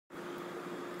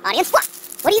Audience, what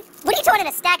are you doing in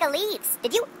a stack of leaves?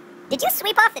 Did you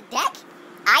sweep off the deck?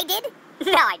 I did?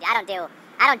 No, I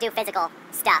don't do physical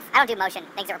stuff. I don't do motion,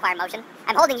 things that require motion.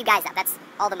 I'm holding you guys up. That's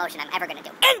all the motion I'm ever gonna do.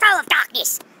 Intro of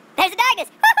darkness! There's the darkness!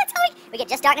 We get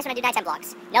just darkness when I do nighttime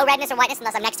vlogs. No redness or whiteness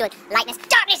unless I'm next to it. Lightness,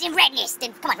 darkness, and redness.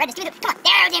 Then, come on, redness, come on,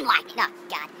 there, then whiteness. Oh,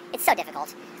 God. It's so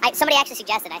difficult. Somebody actually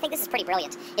suggested, I think this is pretty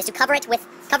brilliant, is to cover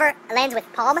a lens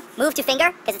with palm, move to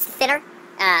finger, because it's thinner,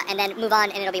 and then move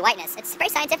on and it'll be whiteness. It's very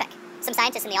scientific. Some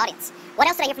scientists in the audience. What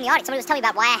else did I hear from the audience? Somebody was telling me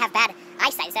about why I have bad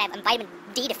eyesight. They say I'm vitamin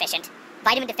D deficient.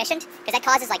 Vitamin deficient? Because that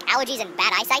causes, like, allergies and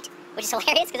bad eyesight, which is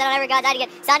hilarious, because I don't ever go outside to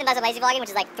get sun unless I'm lazy vlogging, which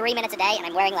is, like, 3 minutes a day, and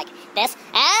I'm wearing, like, this.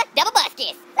 Double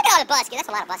buscus! Look at all the buscus. That's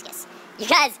a lot of buscus. You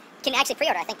guys can actually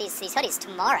pre-order, I think, these hoodies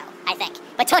tomorrow, I think.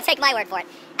 But don't take my word for it.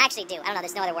 Actually do. I don't know,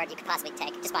 there's no other word you could possibly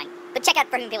take. Just fine. But check out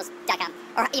forhumanpeoples.com,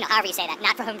 or, you know, however you say that.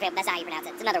 Not for human people, that's not how you pronounce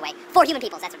it. It's another way. For human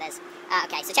peoples, that's what it is.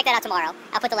 Okay, so check that out tomorrow.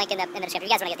 I'll put the link in the description if you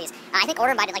guys want to get these. I think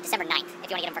order them by, like, December 9th, if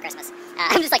you want to get them for Christmas.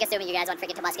 I'm just, like, assuming you guys want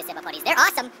freaking TOBUSCUS zip-up hoodies. They're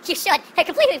awesome. You should. They're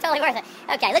completely, totally worth it.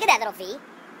 Okay, look at that little V.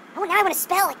 Oh, now I want to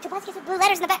spell, like, TOBUSCUS with blue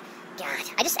letters in the back. God,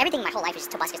 everything in my whole life is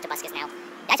just TOBUSCUS now.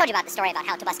 I told you about the story about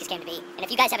how TOBUSCUS came to be, and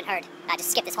if you guys haven't heard,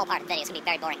 just skip this whole part of the video. It's going to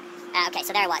be very boring. Okay,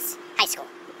 so there I was, high school.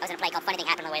 I was in a play called Funny Thing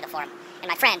Happened on the Way to the Forum, and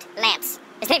my friend, Lance,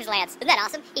 his name's Lance. Isn't that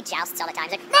awesome? He jousts all the time.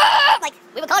 He's like, "Aah!" Like,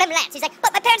 we would call him Lance. He's like,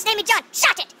 but my parents named me John.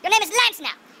 Shut it! Your name is Lance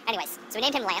now! Anyways, so we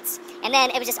named him Lance, and then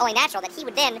it was just only natural that he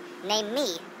would then name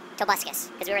me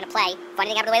TOBUSCUS, because we were in a play, Funny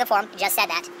Thing Happened on the Way to the Forum, he just said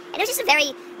that, and it was just a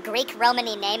very Greek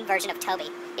Roman-y name version of Toby.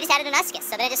 He just added an uscus,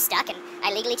 so then it just stuck, and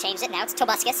I legally changed it. Now it's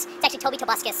TOBUSCUS. It's actually Toby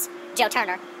TOBUSCUS Joe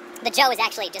Turner. The Joe is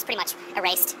actually just pretty much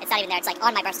erased. It's not even there. It's like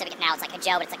on my birth certificate now. It's like a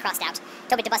Joe, but it's like crossed out.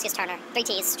 Toby TOBUSCUS Turner. 3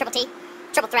 T's. Triple T.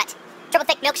 Triple threat. Triple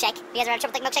thick milkshake. You guys ever had a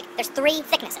triple thick milkshake? There's 3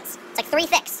 thicknesses. It's like 3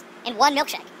 thicks in one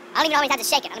milkshake. I don't even know how many times it's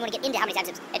shaken. I don't want to get into how many times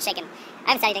it's shaken.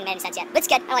 I haven't said anything that made any sense yet, but it's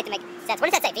good. I like to make sense. What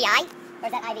does that say? VI? Or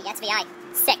is that IV? That's VI.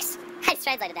 6. I just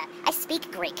translated that. I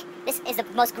speak Greek. This is the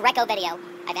most Greco video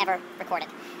I've ever recorded.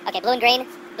 Okay, blue and green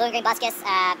buscus,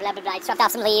 blah, blah, blah. I swept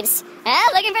off some leaves.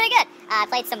 Looking pretty good.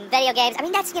 Played some video games. I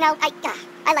mean, that's, you know,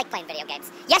 I like playing video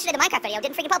games. Yesterday, the Minecraft video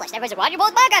didn't freaking publish. Everybody's like, why'd you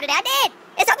post Minecraft today? I did!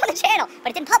 It's up on the channel,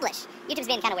 but it didn't publish. YouTube's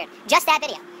being kind of weird. Just that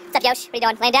video. What's up, Yosh? What are you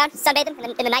doing? Laying down?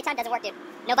 Sunbathing? In the nighttime? Doesn't work, dude.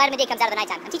 No vitamin D comes out of the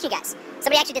nighttime. I'm teaching you guys.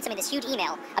 Somebody actually did this huge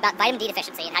email about vitamin D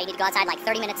deficiency and how you need to go outside like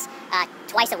 30 minutes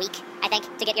twice a week, I think,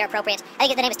 to get your appropriate. I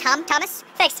think the name is Thomas?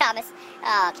 Thanks, Thomas.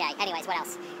 Okay, anyways, what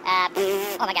else?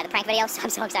 Oh my god, the prank video. I'm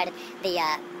so excited.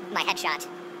 My headshot.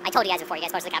 I told you guys before, you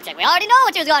guys posted the caption. We already know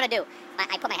what you was going to do.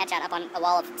 I put my headshot up on a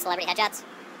wall of celebrity headshots,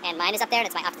 and mine is up there, and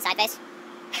it's my off-to-the-side face.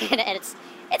 and it's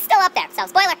still up there. So,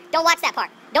 spoiler, don't watch that part.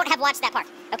 Don't have watched that part.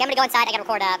 Okay, I'm going to go inside. I got to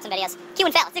record some videos. Q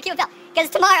and fail. Let's do Q and fail. Because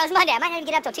tomorrow's Monday. I might not even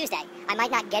get it up till Tuesday. I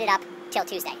might not get it up till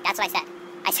Tuesday. That's what I said.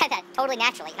 I said that totally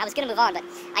naturally, and I was going to move on, but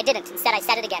I didn't. Instead, I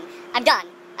said it again. I'm done.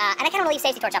 And I kind of want to leave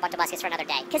Safety Torch up on TOBUSCUS for another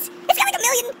day, because it's got like 1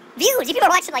 million views. You people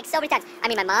are watching it like so many times. I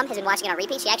mean, my mom has been watching it on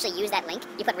repeat. She actually used that link.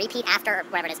 You put repeat after, or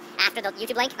whatever it is, after the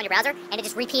YouTube link on your browser, and it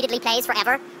just repeatedly plays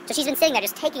forever. So she's been sitting there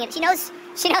just taking it. She knows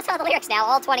all the lyrics now,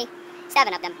 all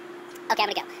 27 of them. Okay, I'm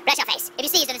gonna go. Bless your face. If you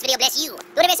see this video, bless you. Do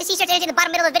whatever it says t-shirt in the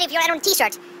bottom middle of the video if you're not on a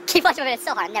t-shirt. Keep watching it. It's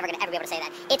so hard. I'm never gonna ever be able to say that.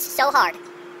 It's so hard.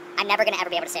 I'm never gonna ever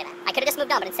be able to say that. I could have just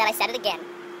moved on, but instead I said it again.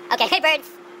 Okay, hey birds.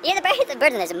 You hear the birds? The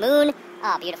birds, and there's a moon.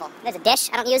 Oh, beautiful. There's a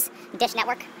Dish. I don't use Dish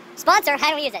Network. Sponsor.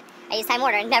 I don't use it. I use Time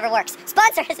Warner. It never works.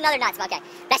 Sponsor is another nonsense. Okay.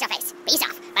 Bless your face. Peace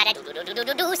off.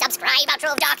 Subscribe.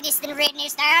 Outro of darkness, then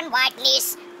redness, then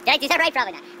whiteness. Did I do that right?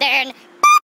 Probably not. Then